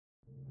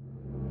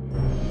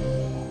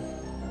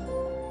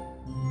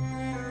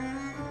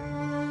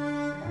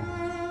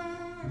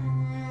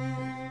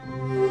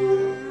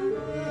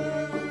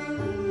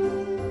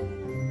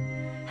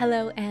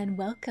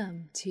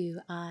welcome to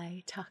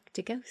I Talk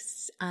to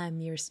Ghosts.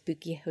 I'm your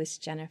spooky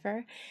host,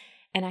 Jennifer,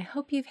 and I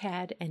hope you've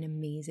had an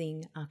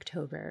amazing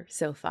October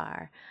so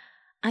far.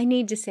 I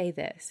need to say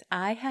this,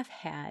 I have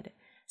had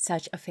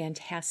such a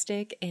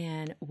fantastic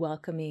and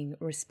welcoming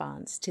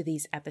response to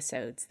these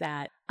episodes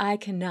that I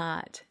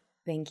cannot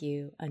thank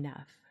you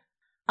enough.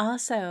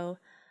 Also,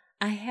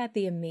 I had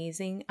the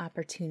amazing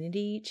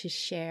opportunity to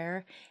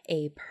share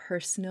a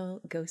personal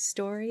ghost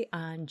story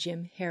on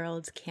Jim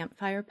Harold's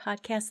Campfire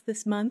podcast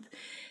this month.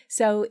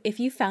 So if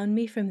you found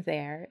me from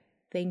there,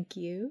 thank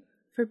you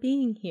for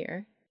being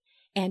here.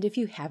 And if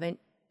you haven't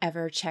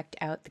ever checked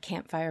out the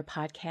Campfire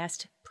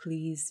podcast,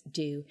 please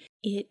do.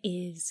 It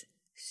is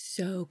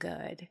so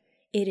good.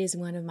 It is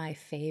one of my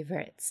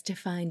favorites to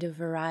find a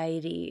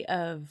variety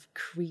of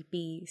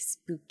creepy,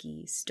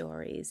 spooky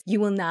stories. You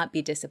will not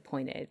be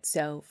disappointed,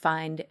 so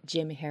find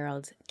Jim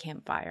Harold's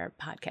Campfire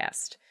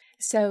podcast.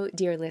 So,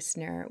 dear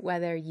listener,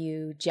 whether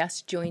you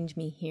just joined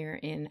me here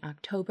in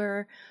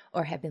October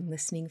or have been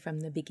listening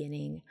from the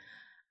beginning,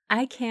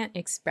 I can't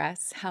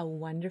express how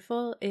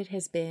wonderful it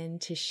has been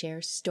to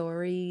share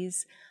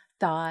stories,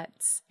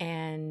 thoughts,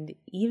 and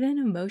even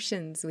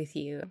emotions with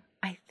you.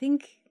 I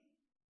think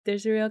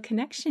there's a real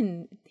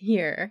connection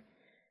here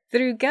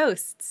through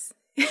ghosts.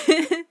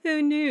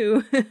 Who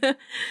knew?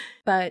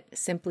 But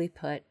simply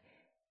put,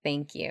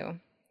 thank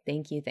you.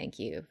 Thank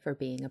you for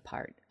being a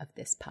part of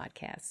this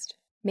podcast.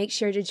 Make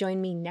sure to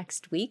join me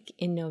next week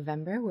in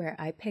November, where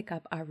I pick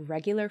up our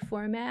regular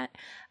format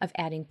of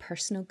adding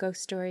personal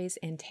ghost stories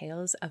and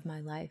tales of my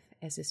life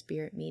as a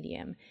spirit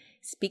medium.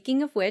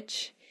 Speaking of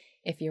which,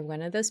 if you're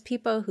one of those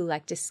people who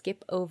like to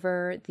skip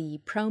over the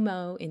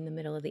promo in the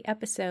middle of the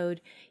episode,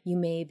 you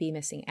may be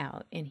missing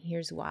out. And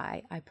here's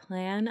why. I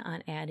plan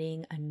on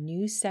adding a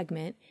new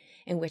segment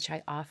in which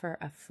I offer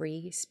a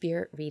free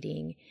spirit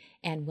reading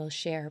and will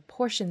share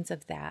portions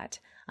of that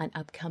on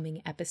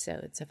upcoming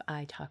episodes of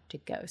I Talk to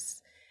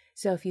Ghosts.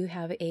 So if you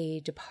have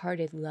a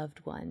departed loved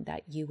one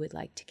that you would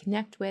like to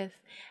connect with,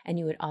 and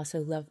you would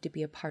also love to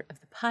be a part of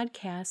the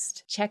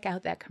podcast, check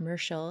out that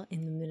commercial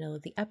in the middle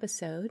of the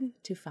episode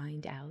to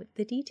find out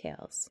the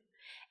details.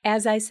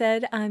 As I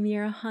said, I'm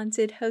your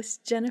haunted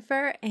host,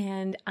 Jennifer,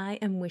 and I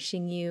am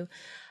wishing you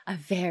a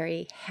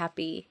very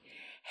happy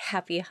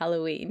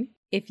Halloween.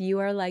 If you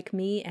are like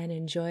me and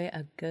enjoy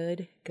a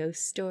good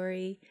ghost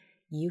story,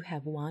 you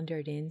have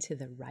wandered into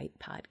the right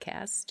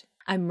podcast.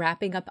 I'm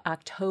wrapping up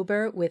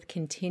October with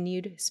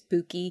continued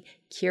spooky,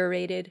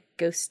 curated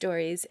ghost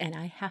stories, and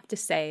I have to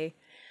say,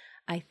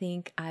 I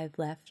think I've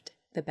left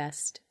the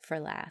best for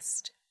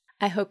last.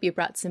 I hope you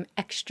brought some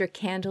extra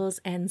candles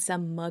and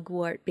some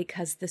mugwort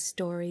because the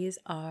stories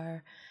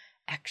are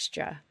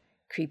extra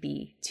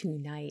creepy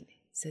tonight.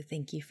 So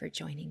thank you for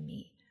joining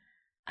me.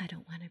 I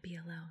don't want to be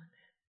alone.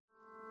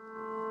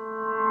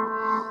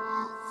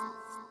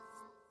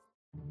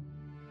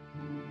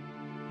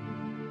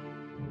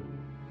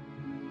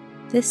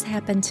 This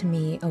happened to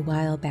me a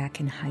while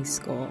back in high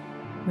school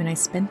when I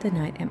spent the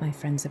night at my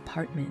friend's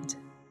apartment.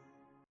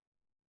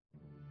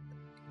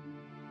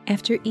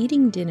 After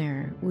eating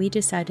dinner, we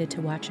decided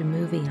to watch a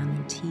movie on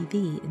their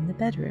TV in the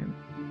bedroom.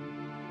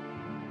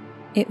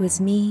 It was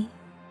me,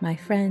 my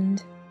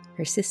friend,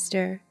 her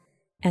sister,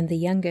 and the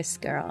youngest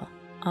girl,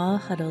 all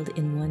huddled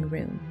in one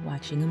room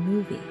watching a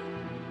movie.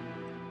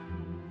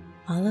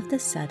 All of a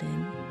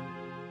sudden,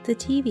 the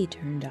TV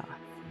turned off.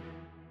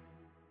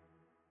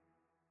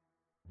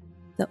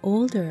 The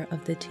older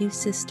of the two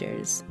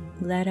sisters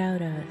let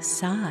out a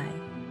sigh,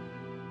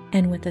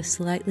 and with a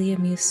slightly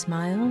amused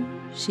smile,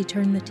 she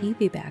turned the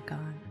TV back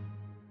on.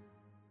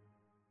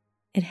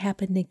 It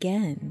happened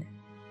again,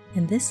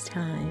 and this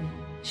time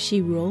she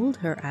rolled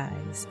her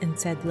eyes and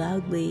said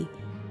loudly,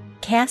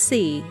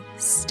 "Cassie,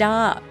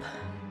 stop!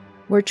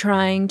 We're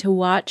trying to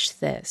watch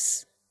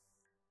this."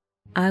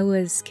 I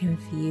was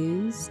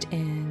confused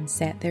and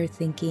sat there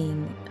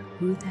thinking,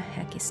 who the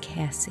heck is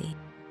Cassie?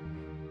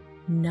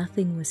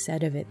 Nothing was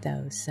said of it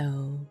though,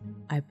 so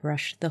I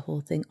brushed the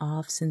whole thing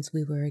off since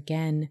we were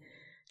again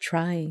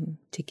trying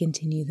to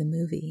continue the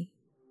movie.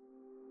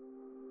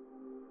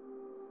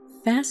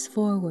 Fast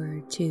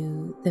forward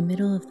to the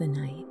middle of the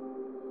night.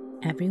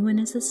 Everyone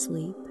is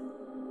asleep,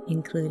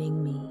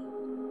 including me.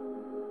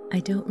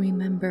 I don't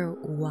remember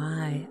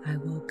why I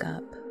woke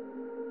up,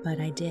 but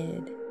I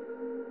did.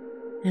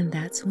 And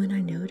that's when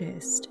I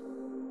noticed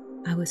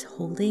I was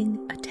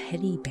holding a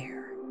teddy bear.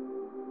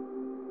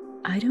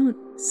 I don't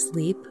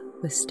sleep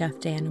with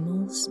stuffed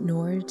animals,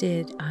 nor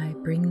did I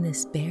bring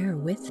this bear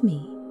with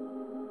me.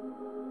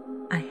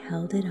 I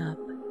held it up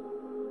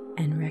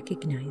and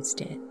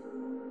recognized it.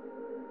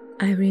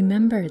 I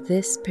remember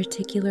this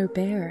particular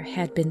bear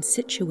had been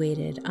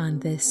situated on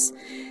this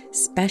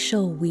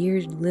special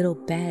weird little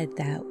bed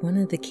that one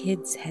of the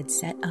kids had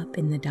set up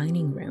in the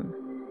dining room.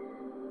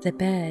 The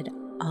bed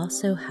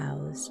also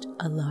housed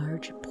a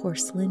large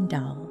porcelain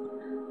doll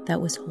that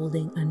was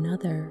holding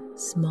another,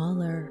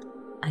 smaller,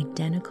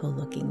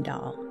 identical-looking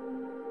doll.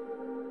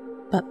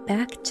 But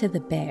back to the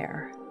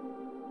bear.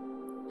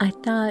 I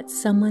thought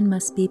someone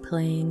must be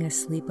playing a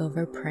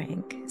sleepover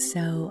prank,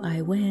 so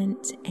I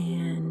went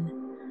and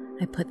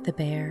I put the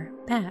bear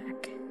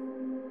back.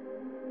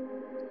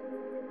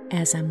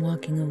 As I'm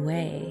walking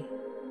away,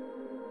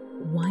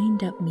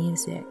 wind-up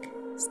music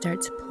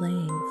starts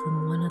playing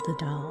from one of the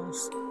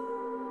dolls,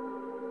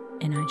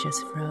 and I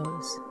just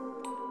froze.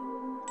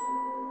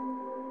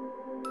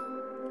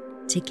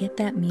 To get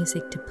that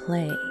music to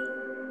play,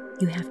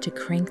 you have to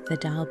crank the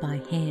doll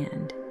by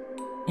hand,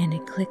 and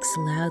it clicks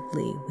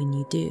loudly when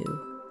you do,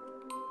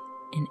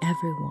 and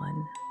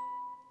everyone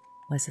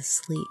was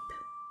asleep.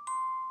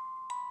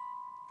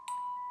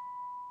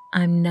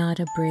 I'm not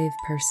a brave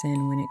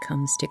person when it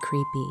comes to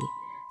creepy,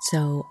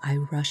 so I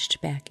rushed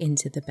back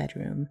into the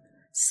bedroom,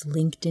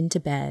 slinked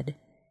into bed,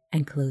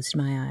 and closed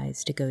my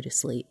eyes to go to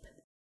sleep.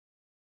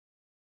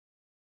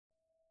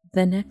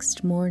 The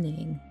next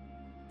morning,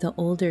 the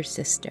older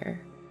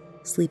sister,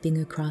 sleeping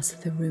across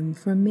the room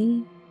from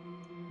me,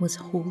 was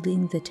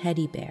holding the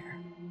teddy bear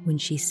when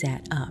she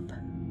sat up.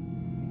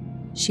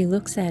 She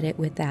looks at it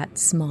with that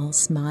small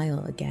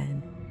smile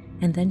again,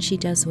 and then she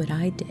does what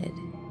I did.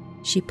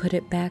 She put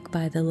it back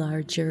by the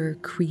larger,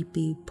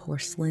 creepy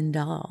porcelain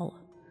doll.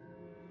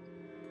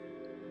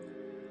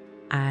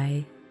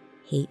 I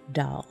hate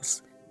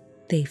dolls.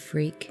 They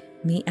freak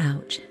me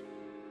out.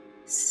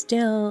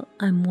 Still,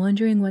 I'm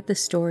wondering what the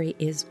story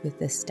is with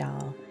this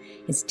doll,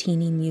 its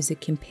teeny music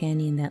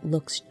companion that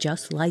looks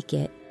just like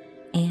it,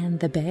 and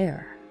the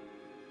bear.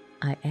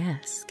 I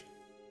ask.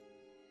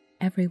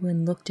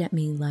 Everyone looked at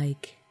me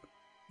like,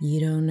 "You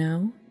don't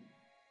know?"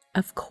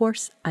 Of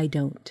course I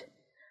don't.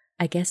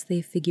 I guess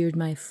they figured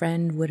my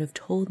friend would have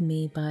told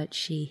me, but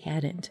she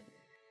hadn't.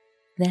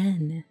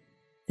 Then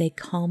they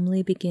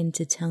calmly begin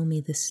to tell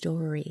me the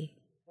story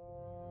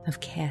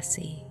of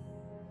Cassie.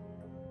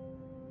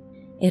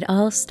 It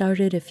all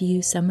started a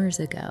few summers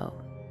ago,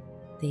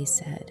 they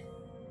said.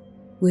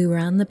 We were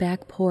on the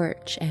back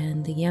porch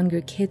and the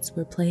younger kids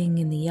were playing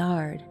in the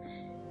yard.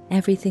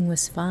 Everything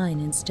was fine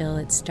until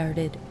it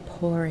started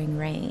pouring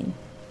rain.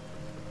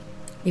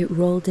 It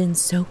rolled in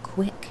so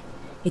quick,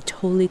 it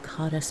totally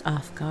caught us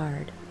off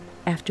guard.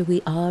 After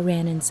we all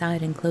ran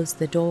inside and closed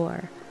the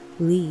door,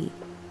 Lee,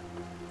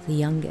 the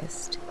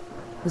youngest,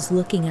 was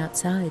looking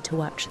outside to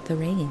watch the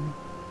rain.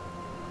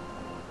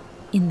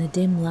 In the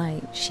dim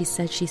light, she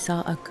said she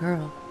saw a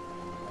girl,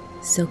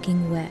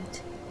 soaking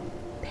wet,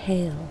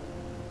 pale,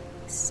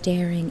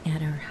 staring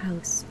at our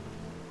house.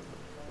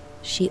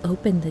 She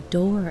opened the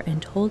door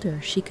and told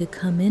her she could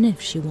come in if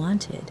she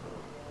wanted,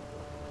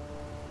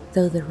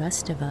 though the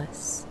rest of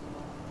us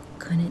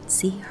couldn't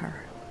see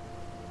her.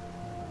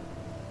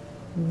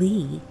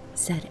 Lee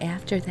said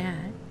after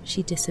that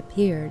she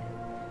disappeared,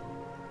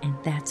 and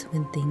that's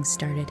when things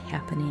started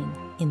happening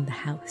in the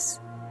house.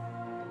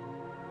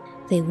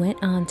 They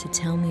went on to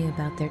tell me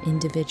about their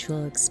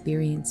individual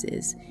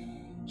experiences,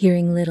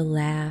 hearing little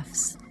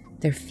laughs,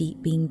 their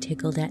feet being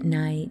tickled at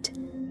night,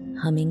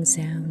 humming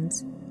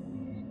sounds.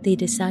 They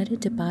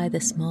decided to buy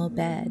the small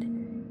bed,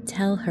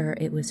 tell her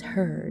it was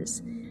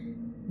hers.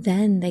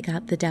 Then they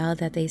got the doll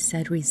that they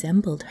said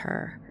resembled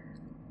her,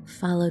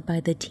 followed by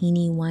the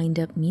teeny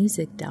wind-up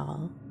music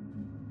doll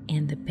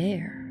and the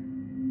bear.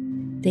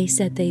 They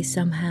said they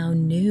somehow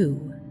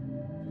knew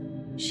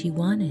she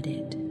wanted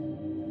it.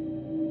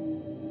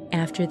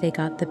 After they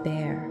got the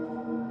bear,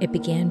 it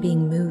began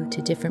being moved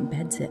to different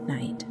beds at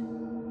night.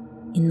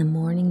 In the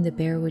morning, the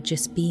bear would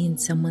just be in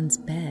someone's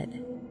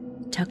bed,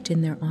 tucked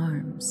in their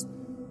arms,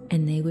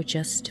 and they would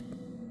just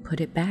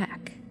put it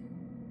back.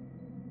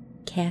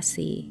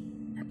 Cassie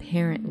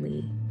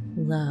apparently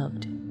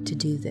loved to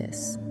do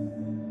this.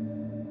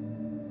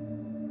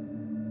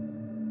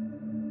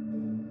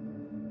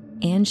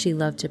 And she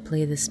loved to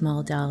play the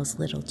small doll's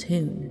little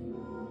tune.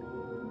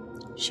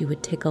 She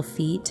would tickle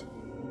feet,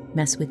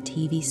 mess with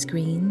TV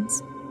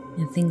screens,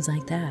 and things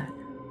like that.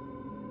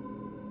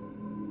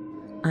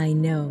 I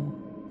know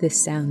this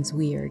sounds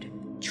weird.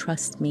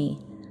 Trust me,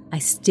 I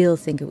still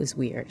think it was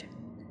weird.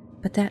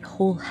 But that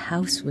whole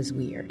house was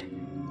weird.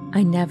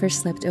 I never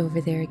slept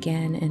over there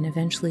again and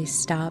eventually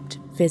stopped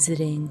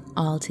visiting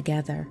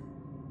altogether.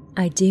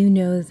 I do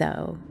know,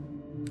 though,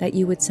 that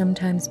you would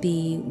sometimes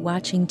be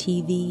watching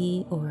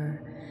TV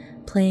or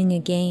playing a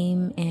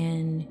game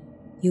and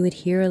you would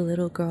hear a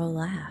little girl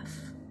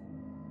laugh,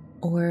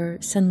 or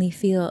suddenly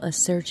feel a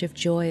surge of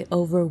joy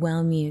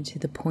overwhelm you to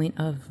the point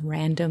of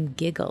random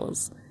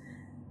giggles.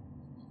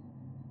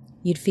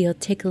 You'd feel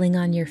tickling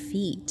on your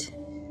feet,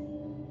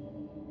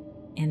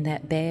 and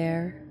that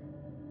bear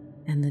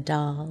and the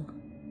doll,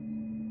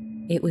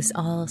 it was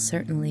all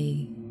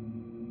certainly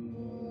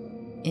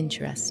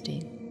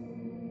interesting.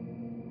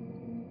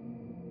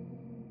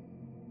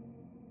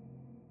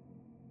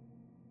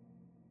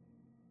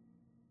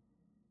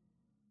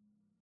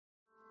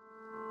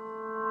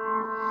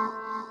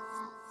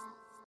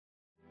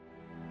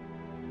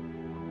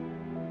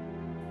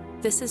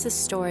 This is a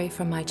story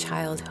from my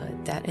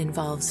childhood that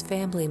involves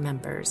family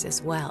members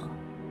as well.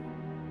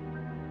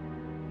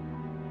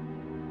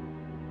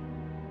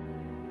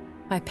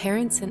 My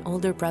parents and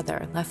older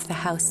brother left the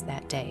house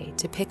that day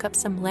to pick up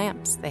some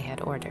lamps they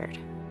had ordered.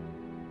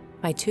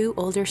 My 2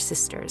 older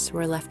sisters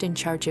were left in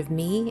charge of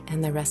me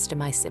and the rest of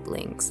my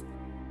siblings.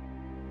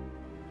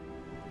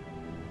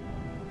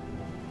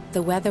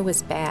 The weather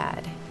was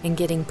bad and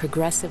getting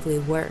progressively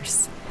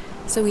worse,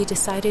 so we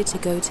decided to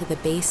go to the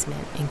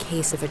basement in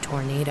case of a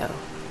tornado.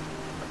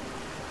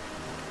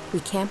 We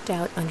camped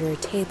out under a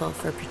table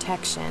for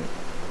protection,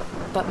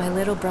 but my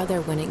little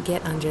brother wouldn't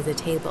get under the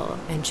table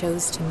and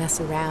chose to mess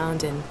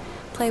around and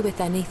play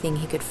with anything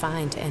he could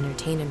find to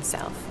entertain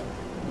himself.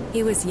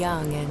 He was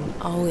young and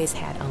always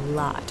had a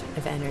lot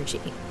of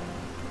energy.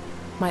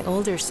 My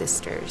older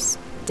sisters,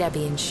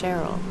 Debbie and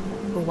Cheryl,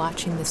 were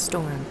watching the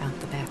storm out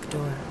the back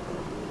door.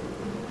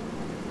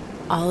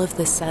 All of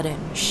a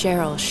sudden,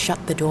 Cheryl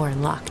shut the door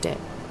and locked it.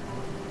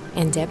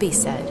 And Debbie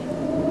said,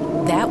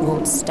 "That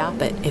won't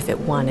stop it if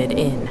it wanted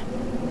in."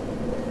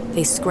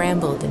 They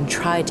scrambled and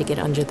tried to get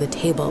under the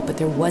table, but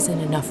there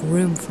wasn't enough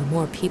room for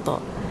more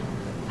people.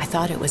 I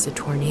thought it was a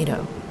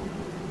tornado.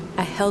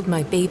 I held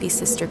my baby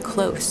sister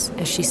close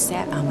as she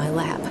sat on my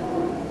lap.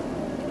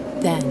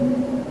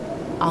 Then,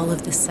 all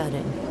of a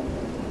sudden,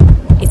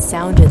 it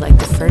sounded like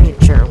the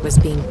furniture was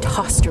being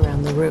tossed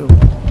around the room.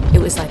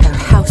 It was like our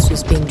house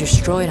was being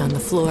destroyed on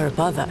the floor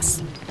above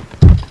us.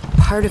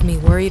 Part of me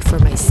worried for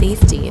my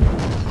safety, and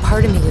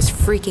part of me was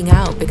freaking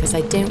out because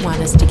I didn't want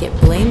us to get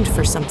blamed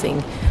for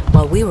something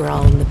while we were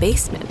all in the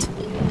basement.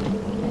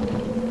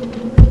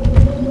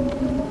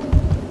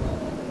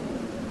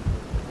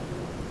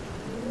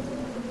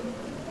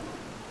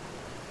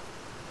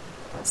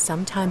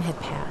 Some time had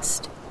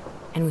passed,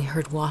 and we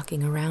heard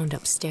walking around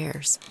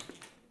upstairs.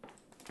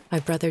 My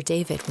brother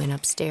David went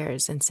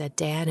upstairs and said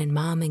Dad and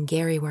Mom and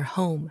Gary were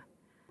home.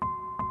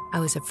 I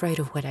was afraid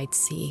of what I'd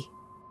see.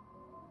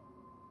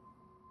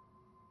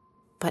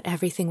 But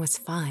everything was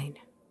fine.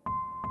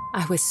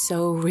 I was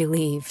so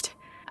relieved.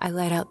 I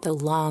let out the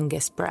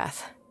longest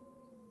breath.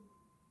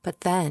 But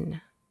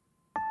then,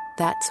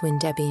 that's when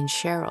Debbie and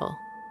Cheryl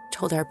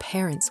told our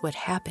parents what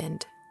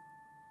happened.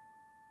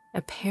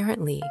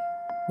 Apparently,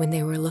 when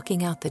they were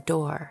looking out the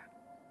door,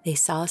 they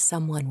saw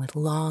someone with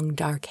long,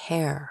 dark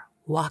hair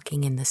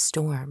walking in the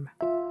storm.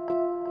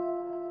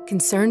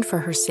 Concerned for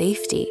her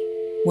safety,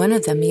 one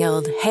of them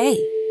yelled, "Hey!"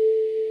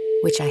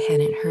 which I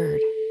hadn't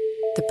heard.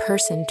 The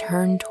person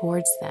turned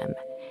towards them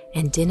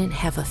and didn't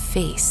have a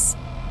face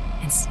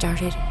and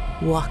started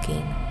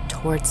walking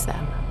towards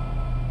them.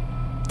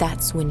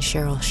 That's when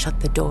Cheryl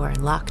shut the door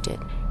and locked it,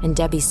 and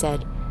Debbie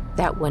said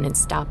that wouldn't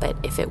stop it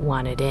if it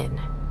wanted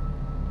in.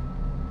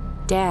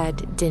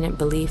 Dad didn't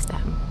believe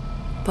them,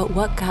 but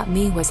what got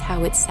me was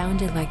how it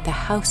sounded like the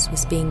house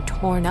was being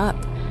torn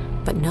up,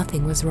 but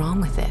nothing was wrong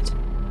with it.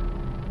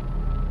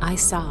 I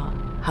saw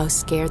how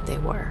scared they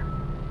were,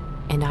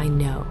 and I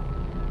know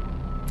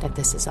that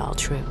this is all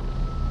true.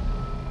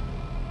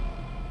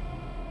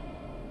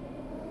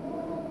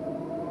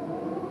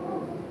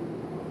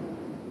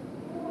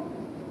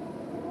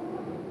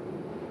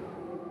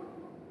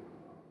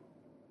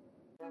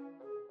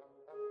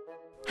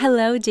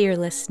 Hello, dear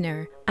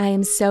listener. I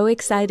am so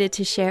excited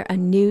to share a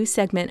new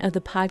segment of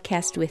the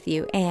podcast with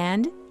you,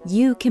 and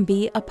you can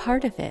be a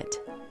part of it.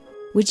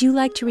 Would you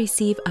like to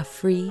receive a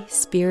free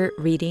spirit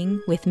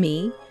reading with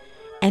me?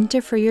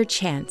 Enter for your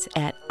chance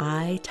at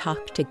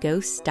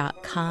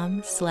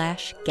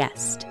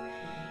italktoghosts.com/guest.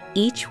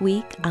 Each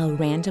week, I'll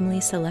randomly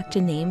select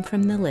a name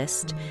from the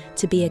list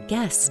to be a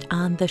guest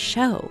on the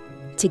show.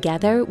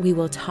 Together, we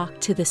will talk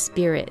to the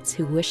spirits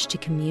who wish to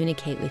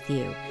communicate with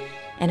you,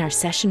 and our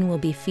session will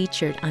be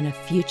featured on a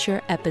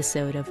future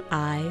episode of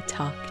I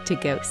Talk to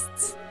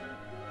Ghosts.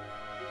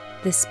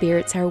 The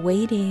spirits are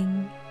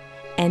waiting.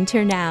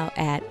 Enter now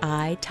at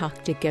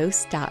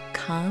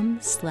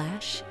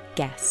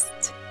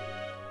italktoghosts.com/guest.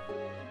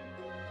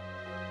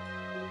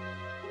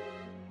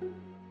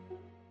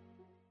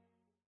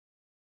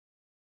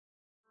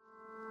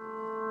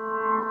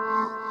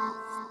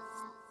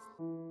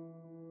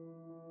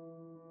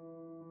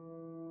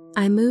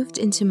 I moved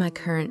into my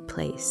current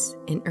place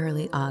in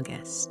early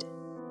August.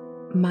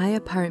 My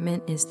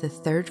apartment is the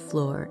 3rd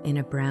floor in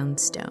a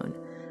brownstone,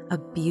 a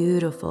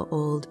beautiful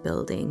old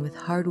building with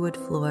hardwood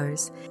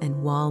floors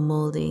and wall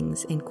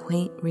moldings and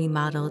quaint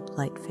remodeled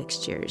light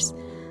fixtures,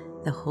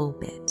 the whole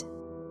bit.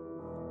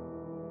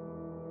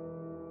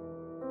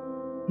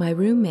 My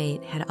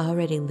roommate had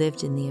already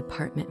lived in the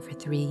apartment for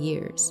 3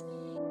 years.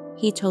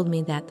 He told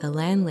me that the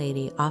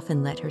landlady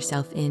often let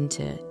herself in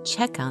to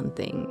check on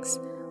things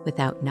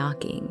without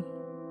knocking.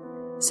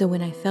 So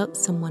when I felt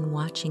someone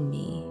watching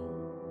me,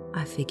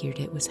 I figured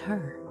it was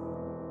her.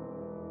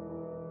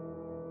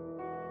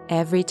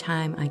 Every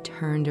time I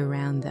turned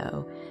around,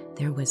 though,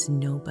 there was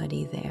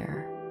nobody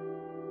there.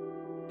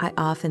 I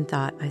often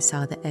thought I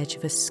saw the edge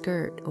of a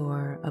skirt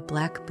or a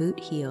black boot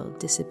heel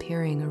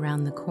disappearing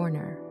around the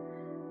corner,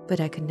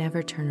 but I could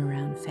never turn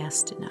around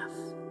fast enough.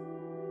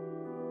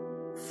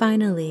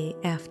 Finally,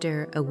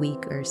 after a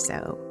week or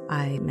so,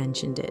 I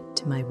mentioned it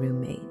to my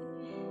roommate.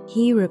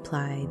 He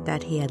replied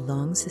that he had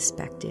long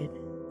suspected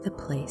the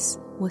place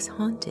was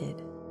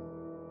haunted.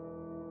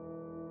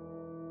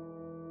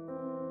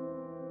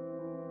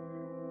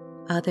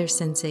 other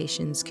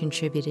sensations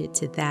contributed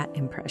to that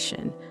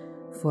impression.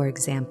 For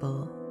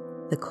example,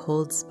 the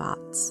cold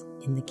spots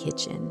in the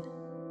kitchen.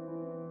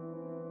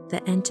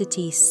 The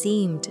entity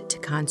seemed to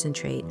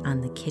concentrate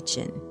on the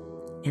kitchen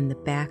and the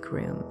back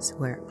rooms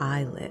where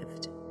I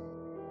lived,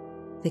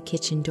 the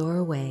kitchen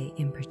doorway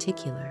in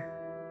particular.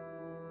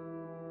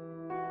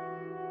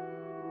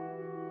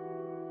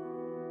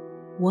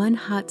 One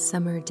hot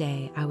summer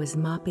day, I was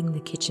mopping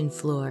the kitchen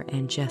floor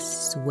and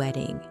just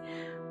sweating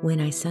when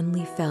I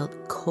suddenly felt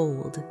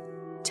cold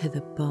to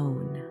the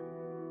bone.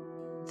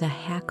 The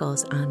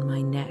hackles on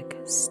my neck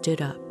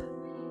stood up,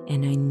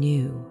 and I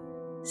knew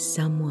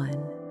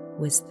someone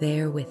was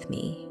there with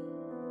me.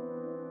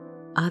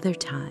 Other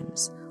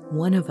times,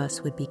 one of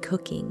us would be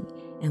cooking,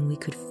 and we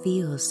could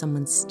feel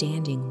someone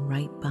standing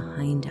right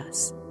behind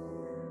us.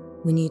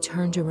 When you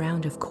turned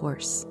around, of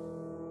course,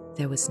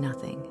 there was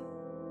nothing.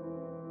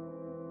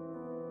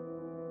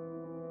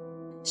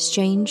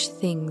 Strange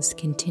things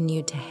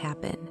continued to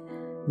happen,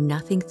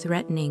 nothing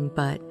threatening,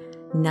 but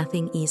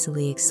nothing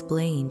easily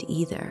explained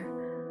either.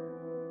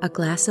 A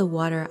glass of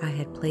water I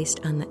had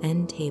placed on the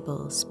end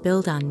table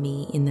spilled on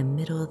me in the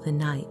middle of the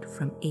night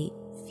from 8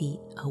 feet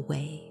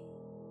away.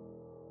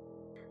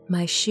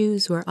 My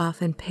shoes were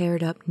often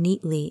paired up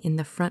neatly in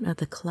the front of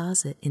the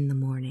closet in the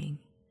morning.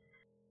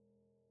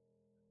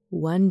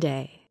 One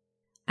day,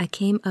 I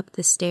came up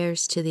the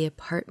stairs to the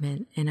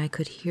apartment and I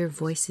could hear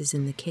voices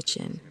in the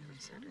kitchen.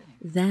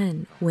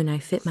 Then, when I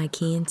fit my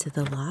key into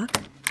the lock,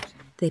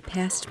 they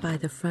passed by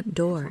the front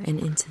door and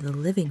into the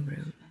living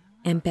room,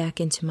 and back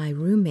into my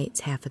roommate's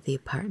half of the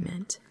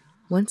apartment.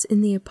 Once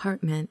in the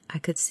apartment, I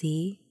could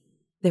see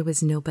there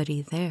was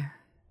nobody there.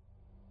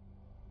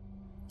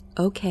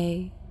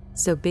 Okay,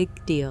 so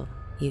big deal,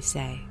 you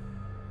say.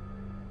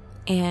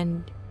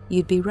 And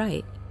you'd be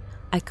right.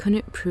 I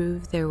couldn't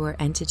prove there were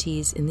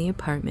entities in the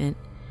apartment.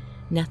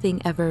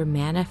 Nothing ever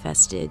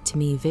manifested to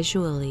me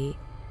visually,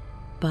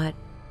 but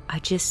I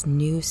just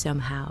knew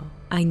somehow.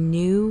 I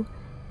knew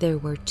there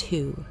were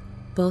two,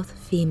 both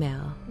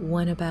female,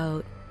 one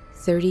about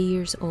 30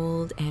 years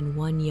old and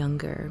one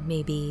younger,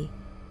 maybe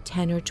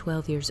 10 or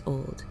 12 years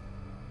old,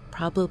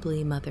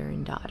 probably mother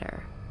and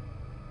daughter.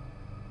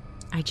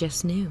 I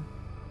just knew.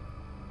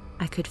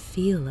 I could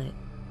feel it.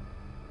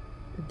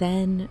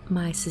 Then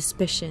my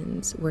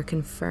suspicions were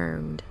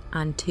confirmed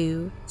on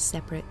 2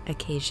 separate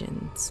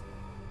occasions.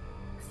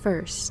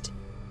 First,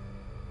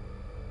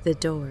 the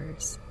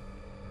doors.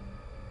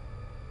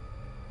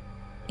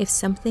 If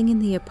something in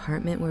the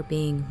apartment were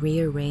being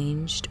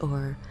rearranged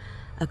or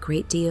a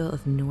great deal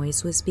of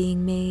noise was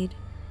being made,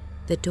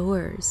 the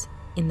doors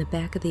in the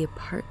back of the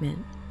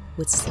apartment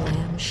would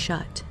slam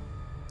shut,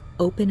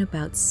 open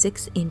about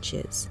 6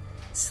 inches,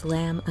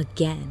 slam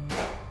again,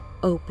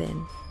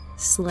 open,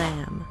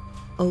 slam,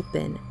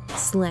 open,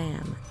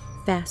 slam,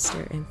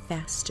 faster and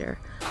faster,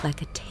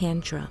 like a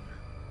tantrum.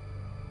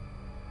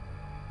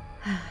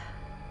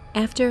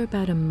 After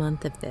about a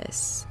month of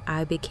this,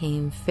 I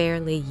became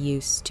fairly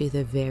used to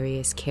the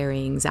various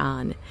carryings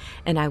on,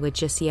 and I would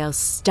just yell,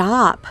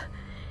 "Stop!"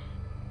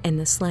 And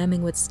the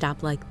slamming would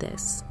stop like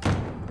this.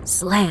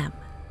 Slam!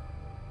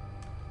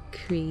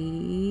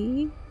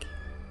 Creak!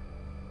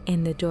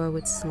 And the door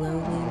would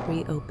slowly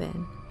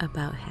reopen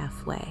about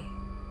halfway.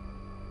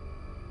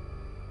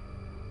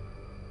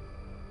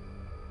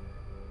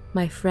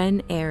 My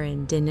friend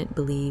Aaron didn't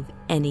believe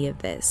any of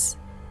this.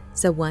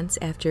 So once,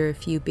 after a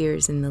few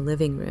beers in the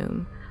living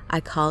room,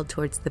 I called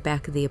towards the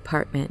back of the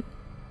apartment.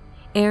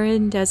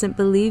 "Aaron doesn't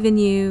believe in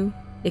you.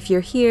 If you're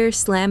here,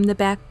 slam the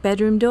back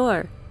bedroom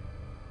door."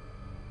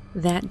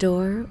 That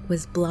door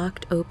was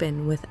blocked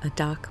open with a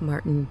Doc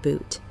Marten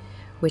boot,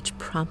 which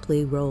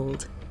promptly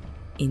rolled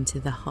into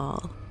the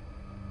hall.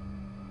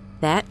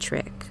 That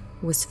trick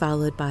was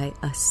followed by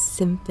a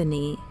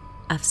symphony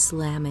of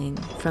slamming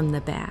from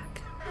the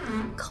back,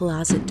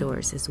 closet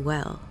doors as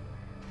well,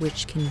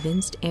 which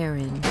convinced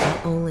Aaron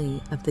not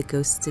only of the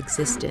ghost's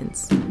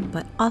existence,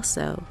 but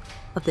also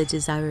of the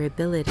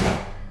desirability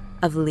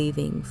of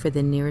leaving for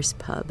the nearest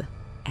pub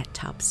at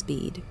top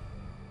speed.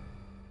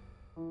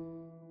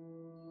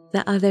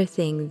 The other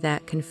thing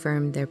that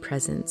confirmed their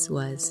presence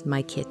was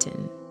my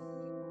kitten.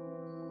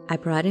 I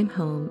brought him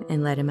home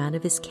and let him out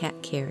of his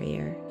cat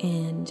carrier,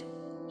 and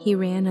he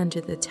ran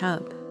under the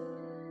tub.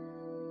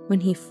 When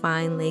he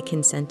finally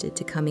consented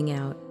to coming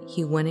out,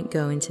 he wouldn't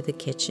go into the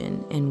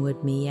kitchen and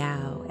would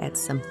meow at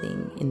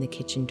something in the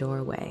kitchen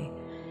doorway,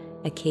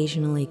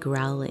 occasionally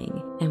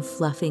growling and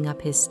fluffing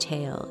up his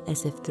tail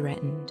as if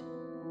threatened.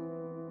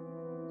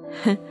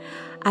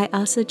 I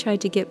also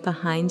tried to get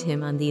behind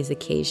him on these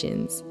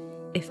occasions.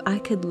 If I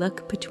could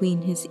look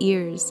between his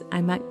ears,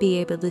 I might be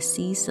able to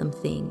see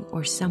something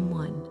or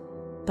someone,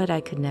 but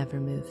I could never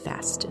move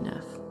fast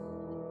enough.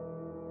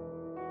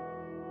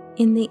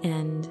 In the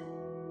end,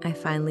 I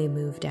finally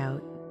moved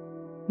out.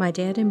 My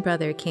dad and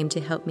brother came to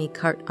help me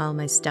cart all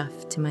my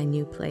stuff to my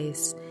new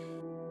place.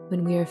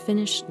 When we were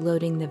finished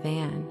loading the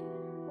van,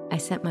 I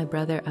sent my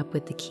brother up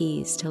with the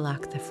keys to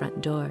lock the front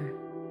door.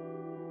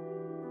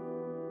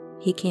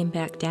 He came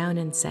back down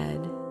and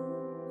said,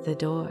 "The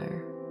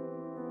door.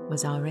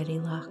 was already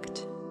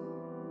locked.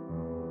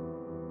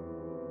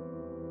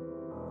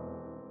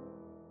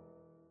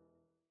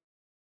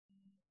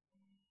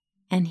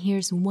 And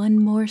here's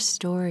one more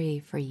story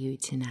for you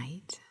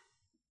tonight.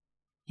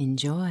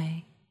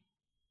 Enjoy.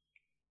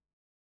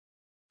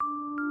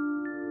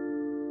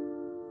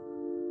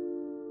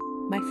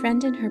 My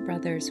friend and her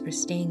brothers were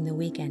staying the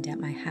weekend at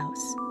my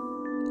house.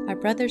 Our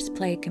brothers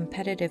played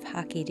competitive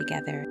hockey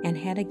together and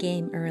had a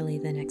game early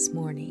the next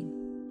morning.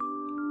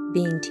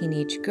 Being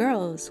teenage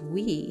girls,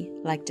 we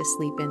like to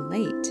sleep in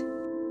late.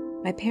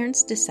 My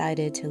parents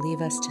decided to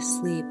leave us to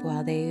sleep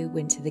while they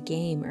went to the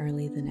game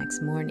early the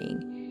next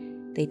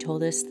morning. They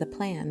told us the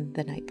plan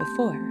the night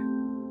before.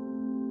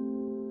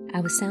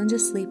 I was sound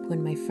asleep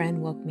when my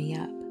friend woke me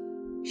up.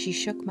 She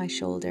shook my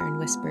shoulder and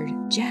whispered,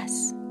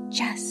 Jess,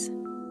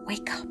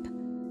 wake up.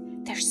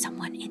 There's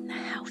someone in the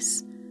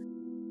house."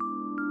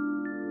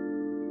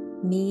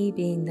 Me,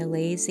 being the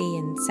lazy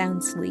and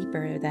sound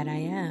sleeper that I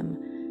am,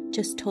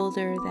 just told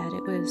her that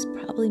it was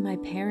probably my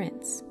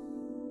parents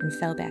and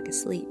fell back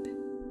asleep.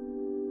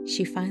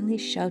 She finally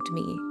shoved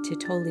me to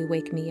totally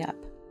wake me up.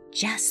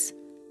 "Jess,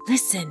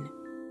 listen!"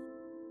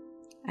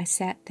 I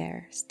sat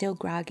there, still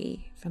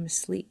groggy from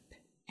sleep,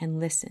 and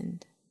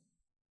listened.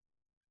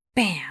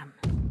 Bam!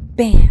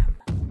 Bam!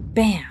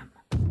 Bam!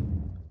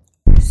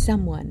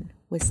 Someone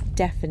was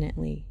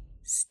definitely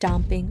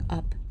stomping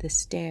up the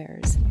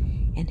stairs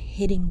and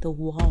hitting the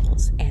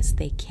walls as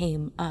they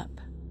came up.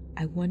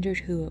 I wondered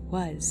who it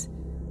was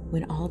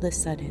when all of a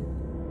sudden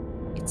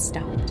it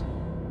stopped.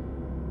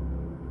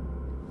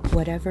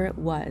 Whatever it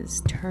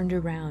was turned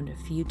around a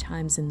few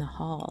times in the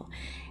hall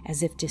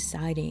as if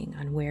deciding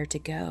on where to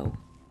go.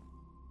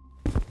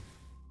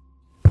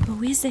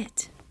 "Who is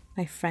it?"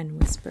 my friend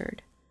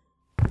whispered.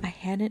 I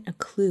hadn't a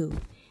clue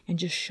and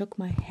just shook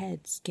my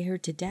head,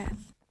 scared to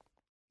death.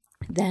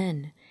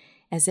 Then,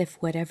 as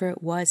if whatever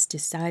it was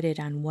decided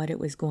on what it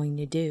was going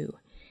to do,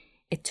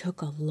 it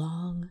took a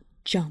long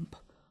jump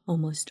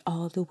almost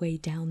all the way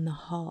down the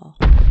hall,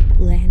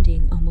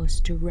 landing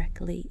almost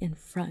directly in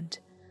front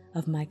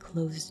of my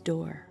closed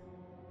door.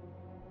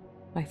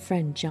 My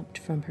friend jumped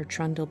from her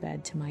trundle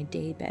bed to my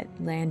day bed,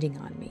 landing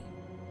on me.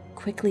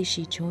 Quickly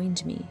she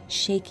joined me,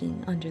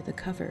 shaking under the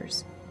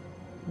covers.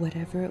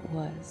 Whatever it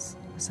was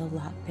a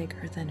lot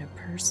bigger than a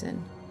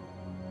person.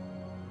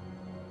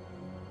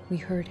 We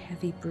heard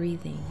heavy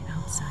breathing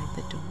outside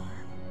the door.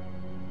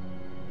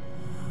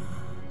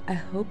 I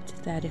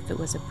hoped that if it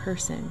was a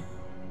person,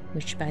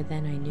 which by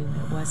then I knew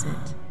it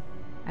wasn't,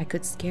 I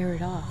could scare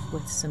it off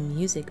with some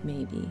music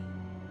maybe.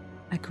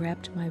 I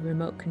grabbed my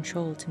remote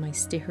control to my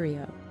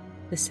stereo.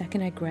 The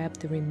second I grabbed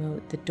the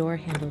remote, the door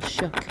handle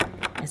shook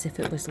as if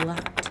it was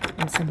locked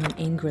and someone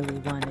angrily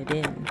wanted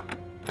in.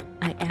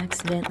 I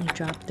accidentally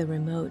dropped the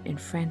remote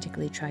and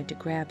frantically tried to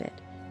grab it.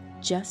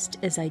 Just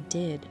as I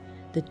did,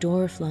 the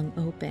door flung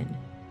open,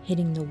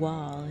 hitting the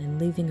wall and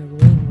leaving a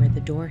ring where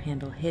the door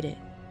handle hit it.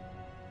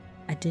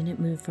 I didn't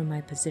move from my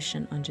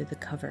position under the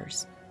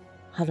covers,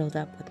 huddled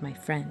up with my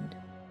friend.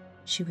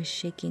 She was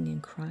shaking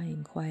and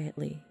crying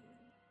quietly.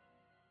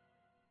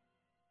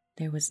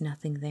 There was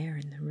nothing there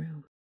in the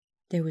room.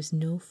 There was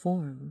no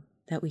form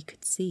that we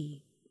could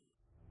see.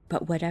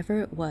 But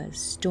whatever it was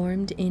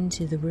stormed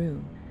into the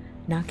room,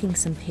 knocking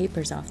some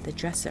papers off the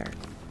dresser,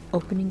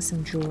 opening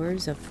some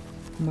drawers of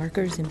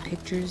markers and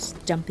pictures,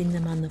 dumping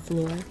them on the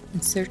floor,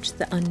 and searched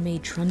the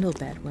unmade trundle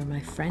bed where my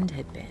friend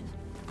had been.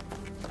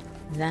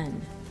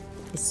 Then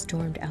it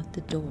stormed out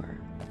the door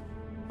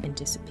and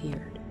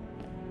disappeared.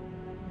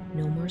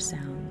 No more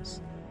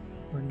sounds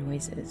or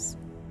noises.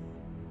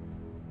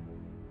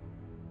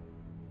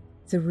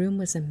 The room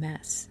was a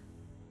mess,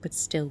 but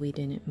still we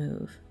didn't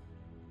move.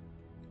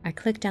 I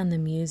clicked on the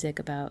music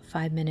about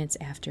 5 minutes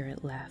after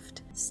it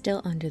left,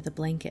 still under the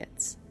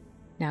blankets,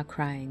 now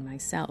crying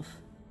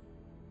myself.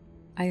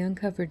 I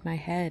uncovered my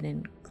head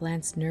and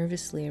glanced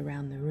nervously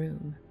around the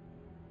room.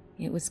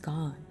 It was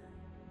gone.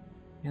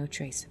 No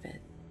trace of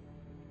it.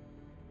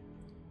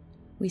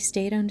 We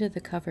stayed under the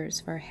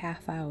covers for a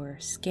half hour,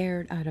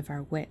 scared out of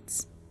our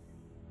wits.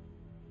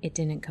 It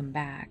didn't come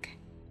back.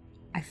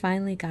 I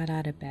finally got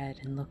out of bed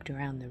and looked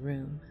around the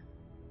room.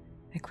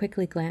 I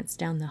quickly glanced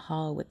down the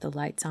hall with the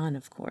lights on,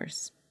 of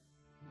course.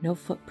 No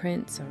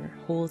footprints or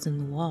holes in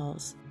the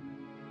walls.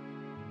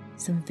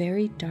 Some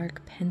very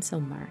dark pencil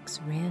marks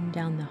ran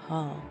down the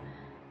hall,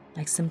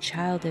 like some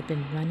child had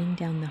been running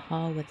down the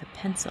hall with a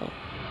pencil,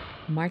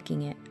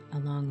 marking it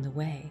along the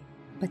way.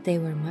 But they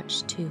were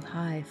much too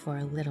high for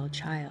a little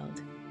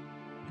child,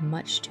 and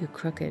much too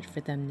crooked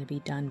for them to be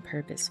done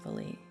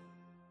purposefully.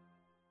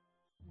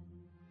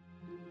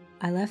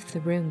 I left the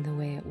room the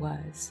way it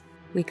was.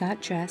 We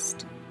got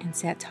dressed and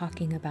sat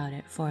talking about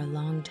it for a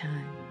long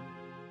time.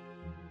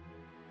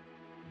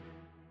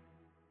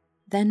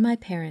 Then my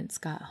parents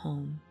got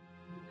home.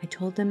 I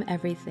told them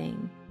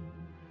everything,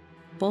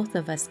 both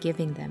of us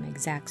giving them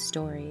exact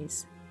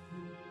stories.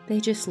 They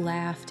just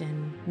laughed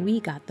and we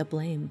got the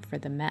blame for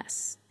the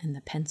mess and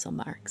the pencil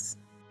marks.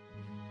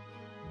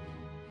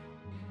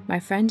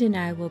 My friend and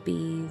I will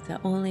be the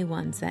only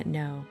ones that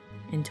know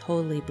and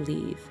totally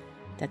believe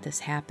that this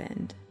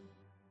happened.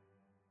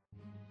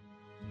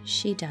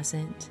 She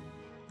doesn't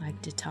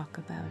like to talk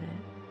about it.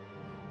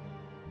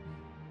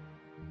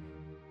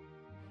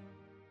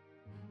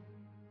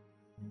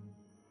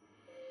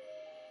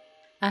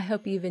 I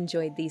hope you've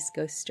enjoyed these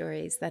ghost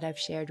stories that I've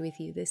shared with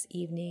you this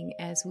evening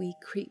as we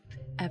creep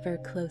ever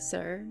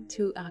closer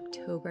to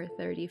October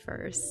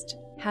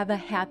 31st. Have a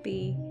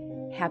happy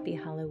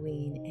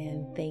Halloween,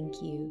 and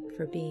thank you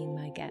for being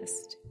my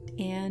guest.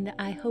 And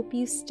I hope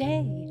you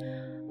stay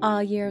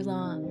all year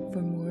long for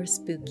more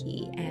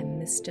spooky and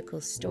mystical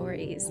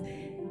stories.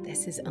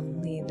 This is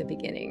only the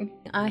beginning.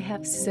 I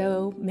have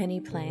so many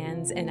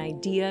plans and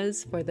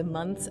ideas for the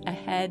months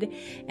ahead,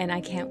 and I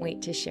can't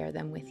wait to share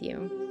them with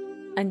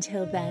you.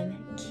 Until then,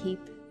 keep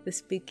the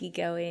spooky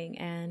going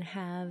and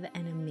have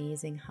an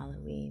amazing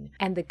Halloween.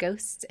 And the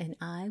ghosts and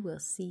I will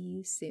see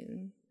you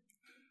soon.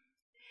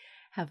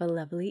 Have a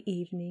lovely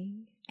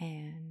evening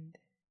and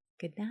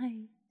good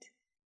night.